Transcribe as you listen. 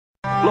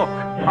Look,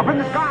 up in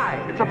the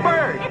sky. It's a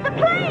bird. It's a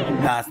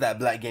plane. Nah, it's that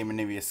black gamer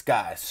Navia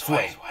sky.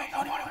 Sway.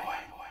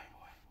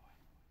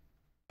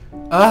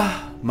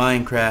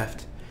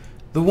 Minecraft.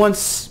 The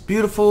once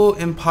beautiful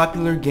and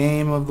popular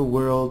game of the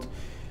world.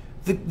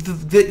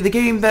 The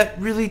game that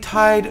really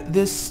tied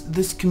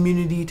this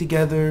community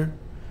together.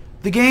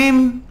 The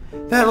game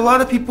that a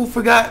lot of people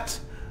forgot.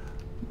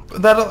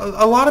 That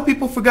a lot of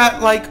people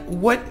forgot, like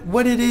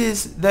what it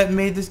is that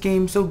made this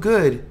game so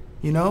good.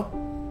 You know.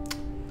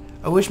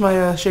 I wish my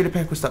shader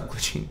pack would stop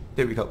glitching.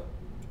 There we go.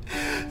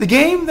 The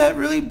game that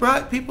really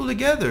brought people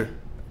together.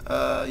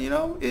 You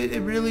know, it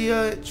really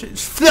it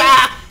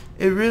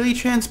really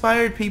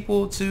transpired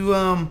people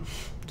to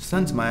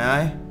sun's my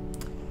eye,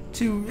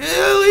 to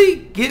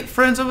really get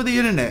friends over the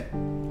internet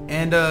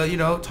and you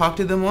know, talk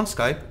to them on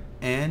Skype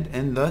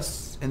and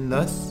thus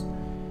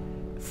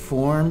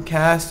form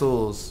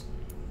castles.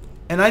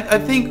 And I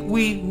think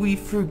we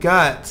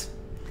forgot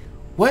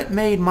what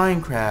made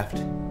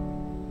Minecraft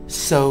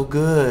so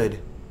good.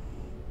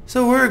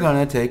 So we're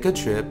gonna take a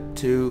trip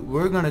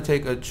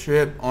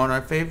on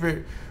our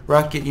favorite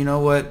rocket. You know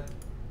what?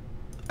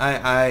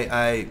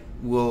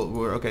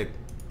 We're okay.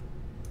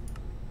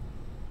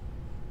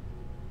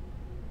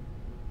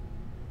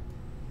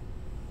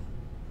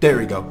 There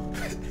we go.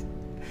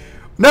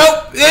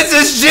 Nope, this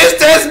is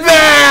just as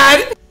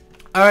bad.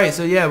 Alright,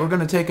 so yeah, we're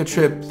gonna take a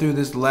trip through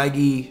this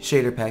laggy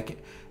shader packet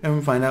and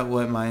we'll find out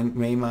what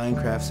made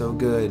Minecraft so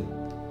good.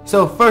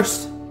 So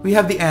first, we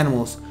have the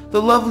animals.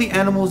 The lovely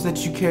animals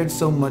that you cared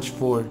so much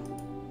for.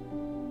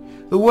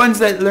 The ones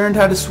that learned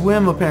how to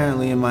swim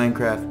apparently in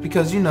Minecraft.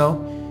 Because, you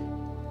know,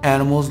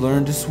 animals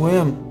learn to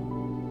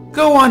swim.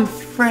 Go on,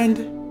 friend.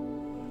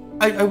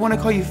 I want to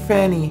call you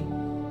Fanny.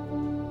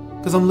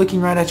 Because I'm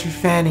looking right at your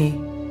Fanny.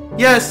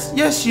 Yes,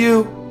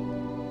 you.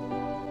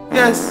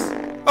 Yes.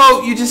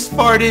 Oh, you just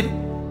farted.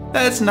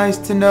 That's nice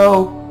to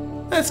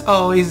know. That's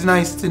always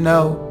nice to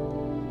know.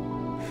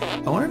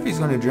 I wonder if he's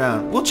going to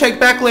drown. We'll check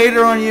back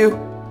later on you.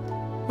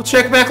 We'll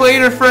check back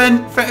later,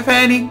 friend,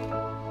 Fanny.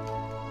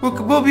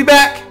 We'll be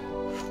back.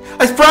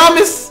 I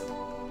promise.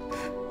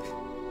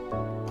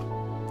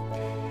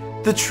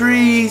 The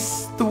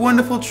trees, the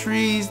wonderful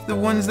trees, the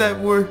ones that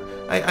were...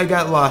 I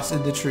got lost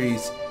in the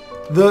trees.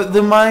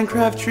 The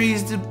Minecraft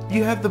trees,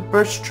 you have the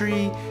birch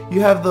tree,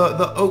 you have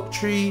the oak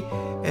tree,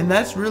 and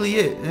that's really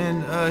it.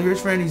 And here's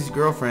Fanny's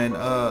girlfriend,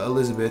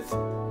 Elizabeth.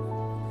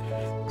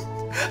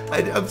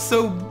 I'm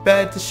so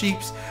bad to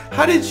sheeps.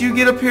 How did you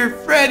get up here,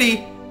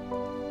 Freddy?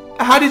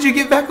 How did you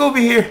get back over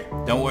here?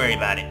 Don't worry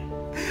about it.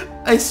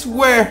 I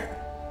swear.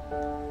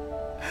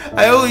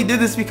 I only did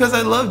this because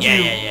I loved you.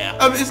 Yeah.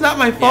 It's not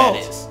my fault.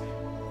 Yeah, it is.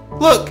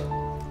 Look,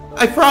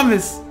 I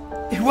promise.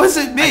 It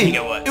wasn't me. I think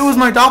it was. It was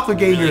my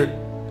doppelganger. Really?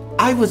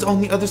 I was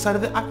on the other side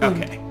of the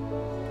island. Okay.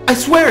 I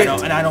swear it. I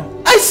swear I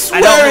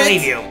don't it.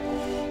 believe you.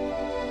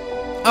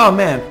 Oh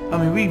man, I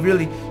mean we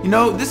really, you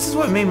know, this is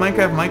what made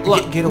Minecraft.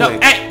 Look, get away.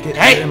 No, hey,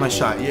 get in my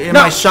shot. You're in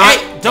my shot.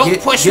 Hey, don't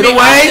push get me away.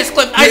 off this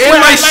cliff. I You're swear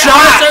in my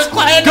shot.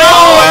 Go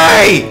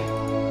away.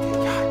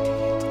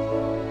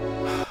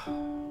 God dang it.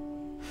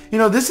 You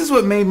know, this is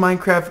what made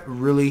Minecraft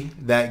really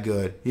that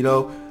good. You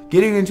know,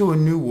 getting into a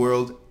new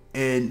world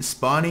and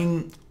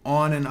spawning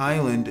on an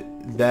island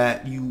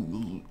that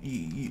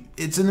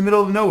it's in the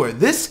middle of nowhere.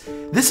 This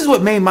is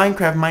what made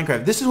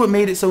Minecraft. This is what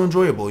made it so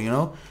enjoyable. You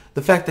know,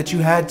 the fact that you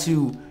had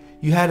to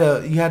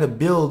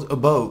build a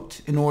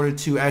boat in order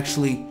to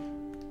actually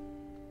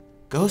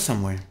go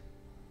somewhere.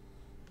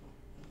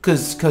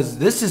 Cause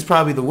this is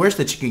probably the worst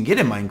that you can get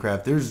in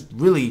Minecraft. There's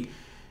really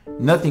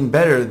nothing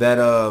better that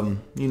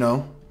you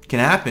know, can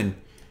happen.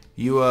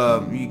 You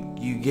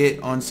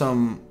get on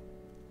some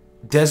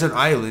desert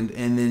island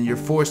and then you're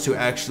forced to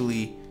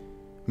actually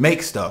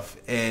make stuff,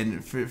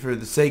 and for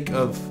the sake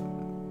of,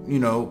 you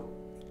know,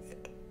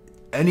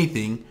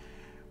 anything,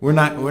 we're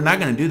not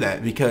gonna do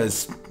that,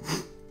 because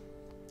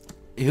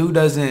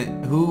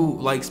who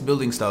likes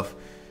building stuff?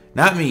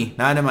 Not me,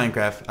 not in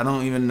Minecraft. I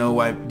don't even know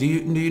why. Do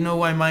you know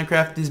why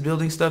Minecraft is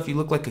building stuff? You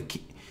look like a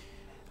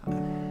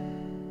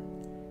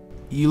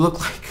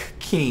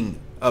king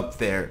up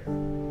there.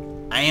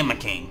 I am a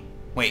king.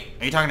 Wait,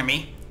 are you talking to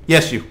me?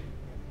 Yes, you.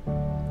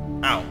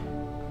 Oh.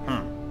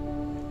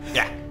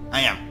 Yeah,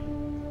 I am.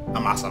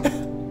 I'm awesome.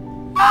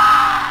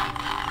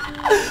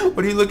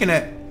 What are you looking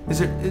at?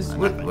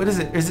 What is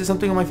it? Is it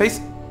something on my face?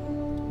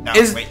 No,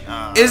 wait.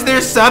 Is there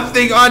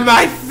something on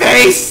my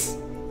face?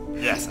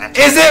 Yes,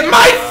 actually. Is it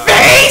my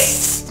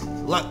face?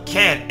 Look,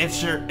 kid,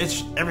 it's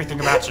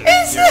everything about you.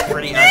 Is You're it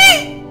pretty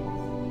me?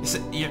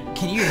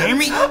 Can you hear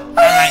me?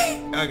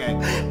 Okay.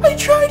 I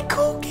tried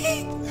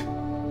cooking.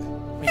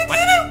 Wait, It what?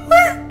 didn't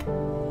work.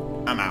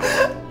 I'm out.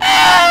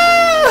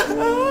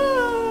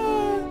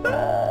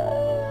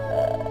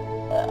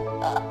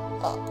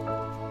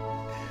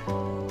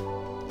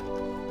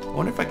 I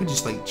wonder if I could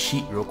just like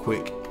cheat real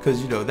quick,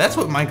 because you know that's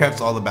what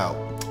Minecraft's all about.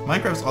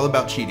 Minecraft's all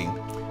about cheating,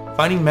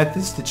 finding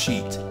methods to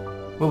cheat.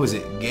 What was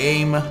it?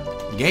 Game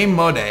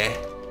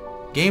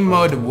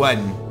mode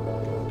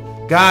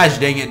 1. Gosh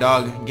dang it,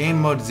 dog.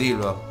 Game mode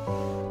 0.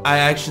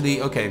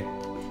 Okay,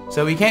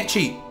 so we can't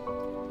cheat.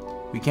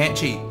 We can't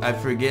cheat. I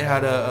forget how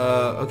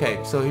to, okay,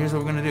 so here's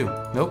what we're gonna do.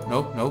 Nope,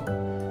 nope, nope.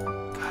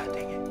 God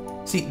dang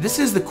it. See, this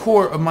is the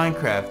core of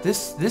Minecraft.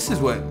 This is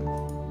what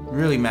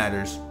really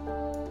matters.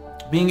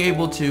 Being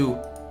able to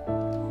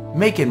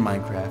make in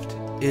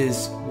Minecraft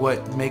is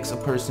what makes a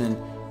person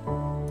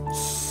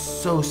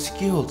so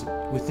skilled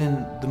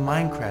within the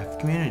Minecraft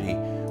community,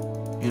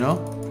 you know?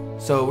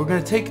 So we're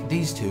gonna take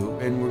these two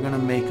and we're gonna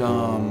make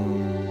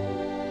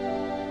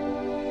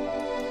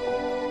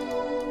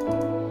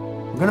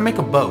we're gonna make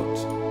a boat.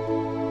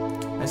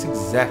 That's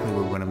exactly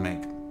what we're gonna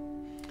make.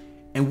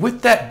 And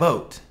with that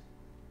boat,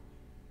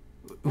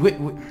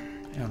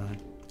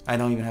 I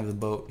don't even have the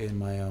boat in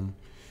my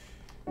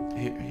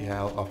here,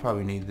 yeah, I'll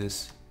probably need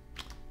this.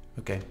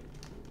 Okay.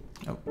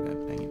 Oh,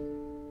 God, dang it.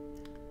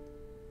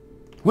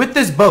 With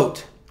this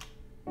boat,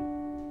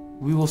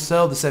 we will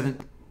sell the 7.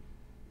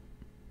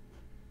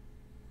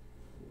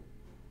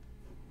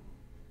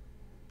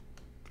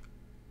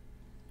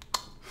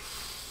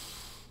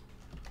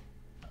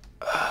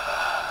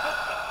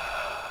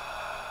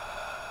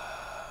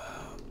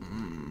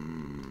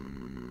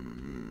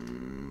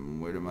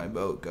 Where did my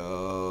boat go?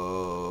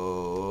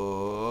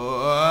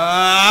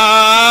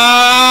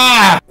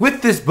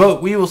 With this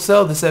boat, we will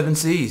sell the 7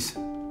 seas.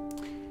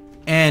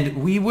 And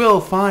we will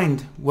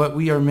find what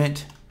we are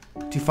meant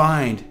to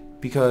find,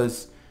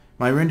 because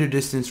my render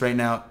distance right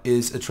now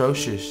is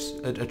atrocious.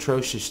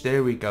 Atrocious.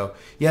 There we go.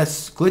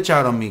 Yes, glitch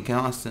out on me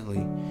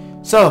constantly.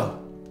 So,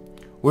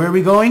 where are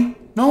we going?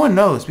 No one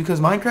knows, because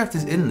Minecraft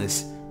is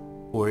endless.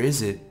 Or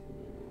is it?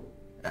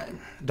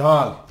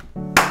 Dog.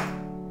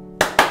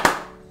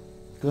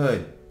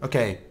 Good.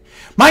 Okay.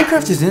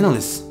 Minecraft is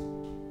endless.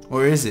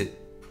 Or is it?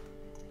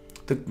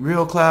 The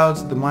real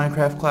clouds, the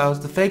Minecraft clouds,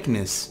 the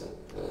fakeness.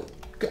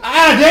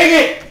 Ah, dang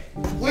it!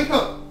 Wake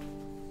up!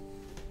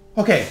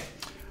 Okay.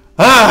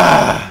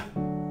 Ah!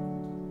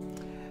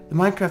 The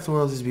Minecraft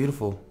world is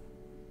beautiful.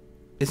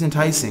 It's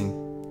enticing.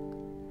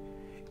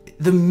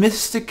 The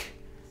mystic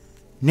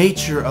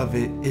nature of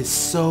it is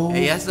so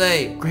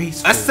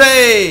graceful.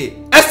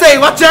 SA,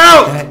 watch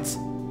out! That's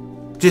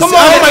just, come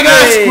on, oh my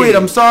God, SA. Squid!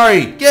 I'm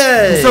sorry.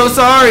 Yay. I'm so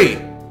sorry.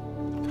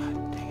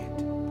 God dang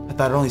it! I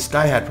thought only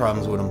Sky had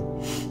problems with him.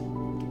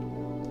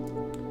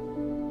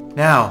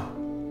 Now,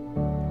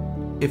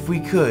 if we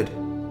could,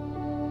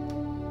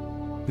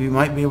 we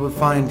might be able to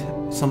find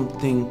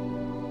something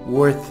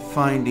worth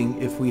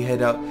finding if we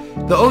head out.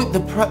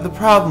 The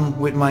problem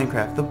with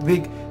Minecraft,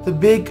 the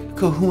big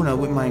kahuna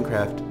with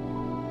Minecraft,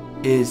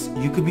 is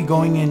you could be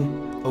going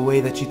in a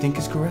way that you think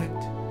is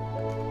correct,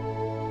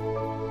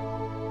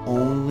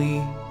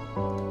 only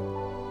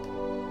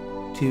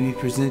to be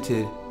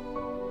presented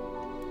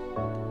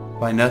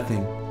by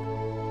nothing.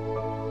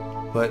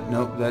 But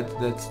nope,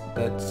 that's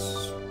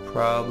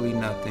probably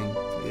nothing.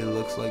 It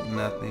looks like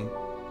nothing.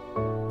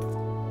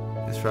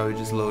 It's probably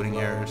just loading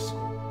errors.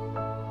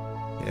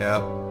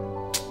 Yep.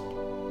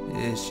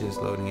 It's just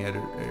loading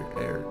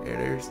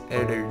errors.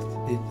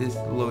 It's just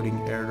loading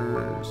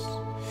errors.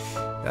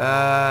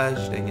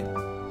 Gosh dang it.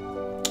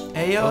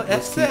 Hey yo,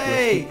 let's SA,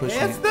 keep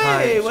pushing it. SA,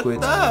 Hi, what's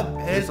Squid. up?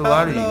 There's a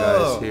lot of you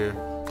guys here.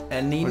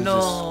 And What is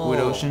this, Squid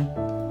Ocean?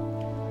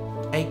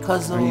 Hey,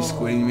 cousin. Are you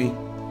squidding me?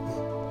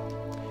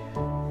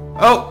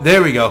 Oh,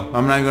 there we go.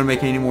 I'm not gonna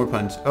make any more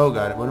puns. Oh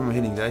God, what am I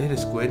hitting? Did I hit a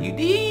squid? You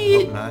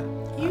did. Hope not.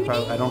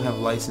 I don't have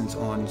license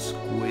on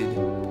squid.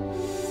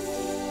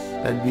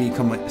 That'd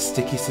become a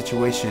sticky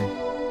situation.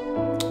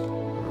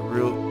 A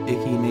real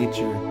icky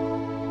nature.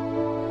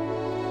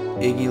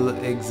 Iggy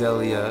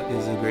Exelia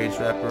is the greatest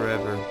rapper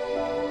ever,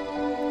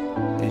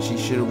 and she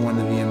should have won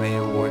the VMA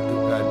award.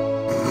 Oh God.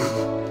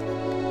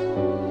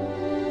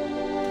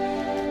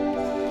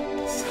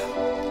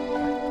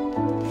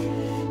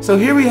 So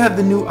here we have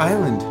the new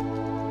island.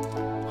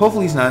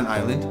 Hopefully it's not an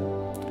island.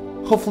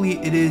 Hopefully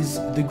it is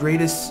the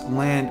greatest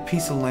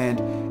piece of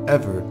land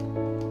ever.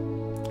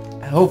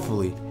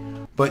 Hopefully.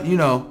 But you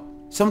know,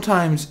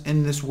 sometimes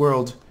in this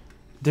world,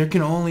 there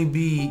can only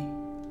be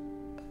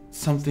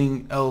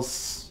something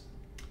else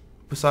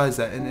besides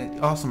that. And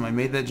awesome, I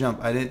made that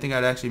jump. I didn't think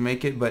I'd actually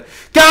make it, but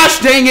gosh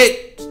dang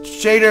it!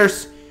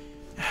 Shaders!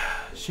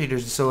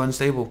 Shaders is so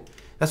unstable.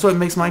 That's what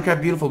makes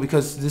Minecraft beautiful,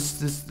 because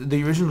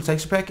the original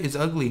texture pack is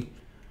ugly.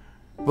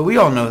 But we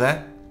all know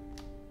that.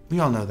 We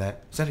all know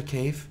that. Is that a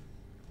cave?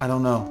 I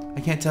don't know.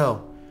 I can't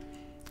tell.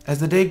 As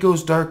the day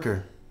goes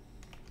darker,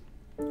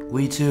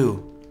 we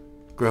too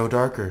grow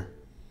darker.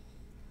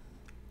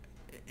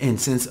 In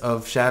sense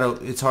of shadow,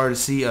 it's hard to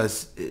see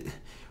us.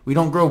 We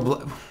don't grow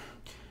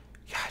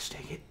gosh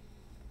dang it.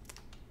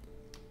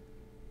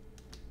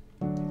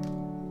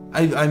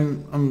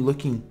 I'm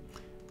looking.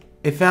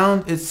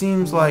 It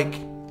seems like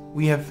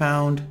we have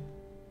found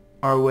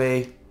our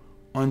way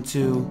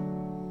onto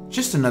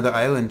just another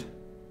island.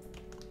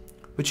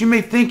 But you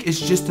may think it's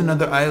just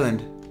another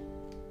island.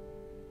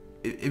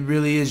 It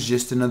really is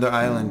just another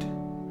island.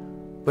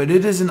 But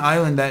it is an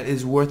island that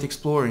is worth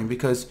exploring,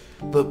 because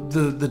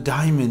the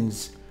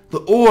diamonds, the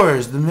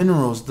ores, the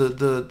minerals,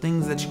 the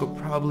things that you could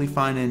probably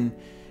find in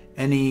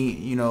any,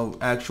 you know,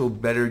 actual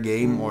better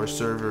game or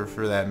server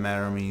for that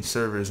matter. I mean,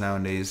 servers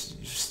nowadays,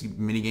 just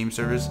mini game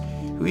servers.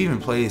 Who even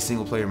plays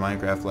single player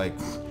Minecraft? Like,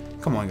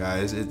 come on,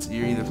 guys.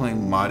 You're either playing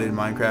modded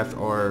Minecraft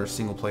or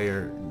single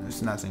player.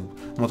 It's not single,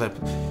 multi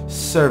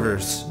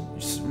servers,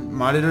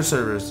 modded or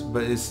servers,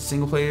 but it's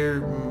single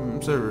player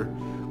server.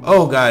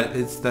 Oh God,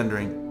 it's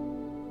thundering,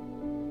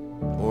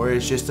 or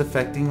it's just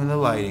affecting the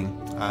lighting.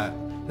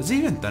 Does it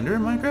even thunder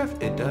in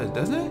Minecraft? It does,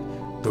 doesn't it?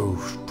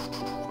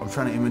 I'm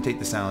trying to imitate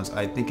the sounds.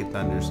 I think it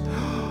thunders.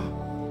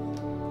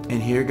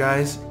 And here,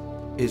 guys,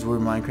 is where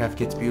Minecraft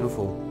gets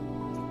beautiful.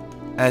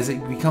 As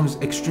it becomes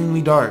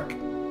extremely dark,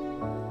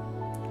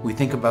 we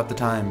think about the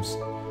times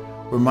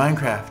where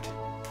Minecraft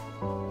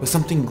was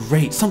something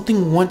great,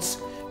 something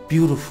once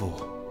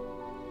beautiful,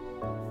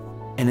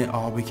 and it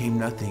all became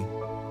nothing.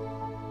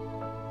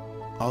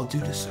 All due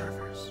to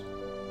servers.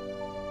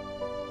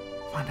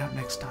 Find out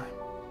next time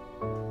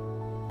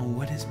on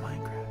What is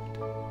Minecraft.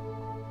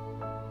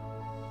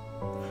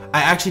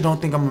 I actually don't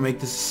think I'm gonna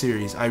make this a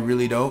series. I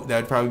really don't.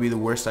 That would probably be the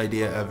worst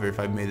idea ever if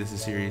I made this a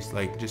series.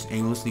 Like, just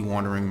aimlessly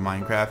wandering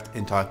Minecraft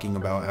and talking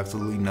about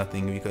absolutely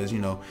nothing, because, you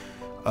know,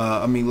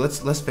 I mean,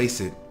 let's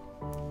face it.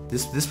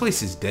 This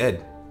place is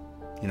dead.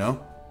 You know,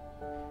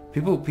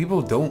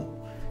 people don't.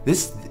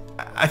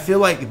 I feel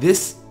like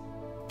this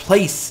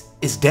place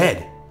is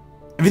dead.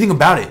 Everything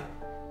about it.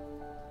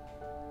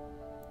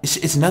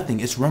 It's nothing.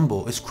 It's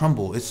rumble. It's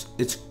crumble.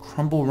 It's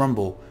crumble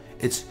rumble.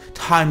 It's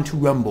time to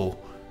rumble.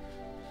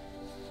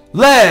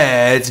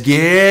 Let's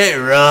get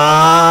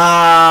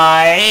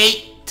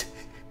right.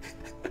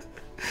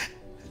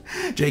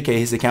 JK,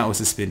 his account was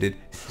suspended.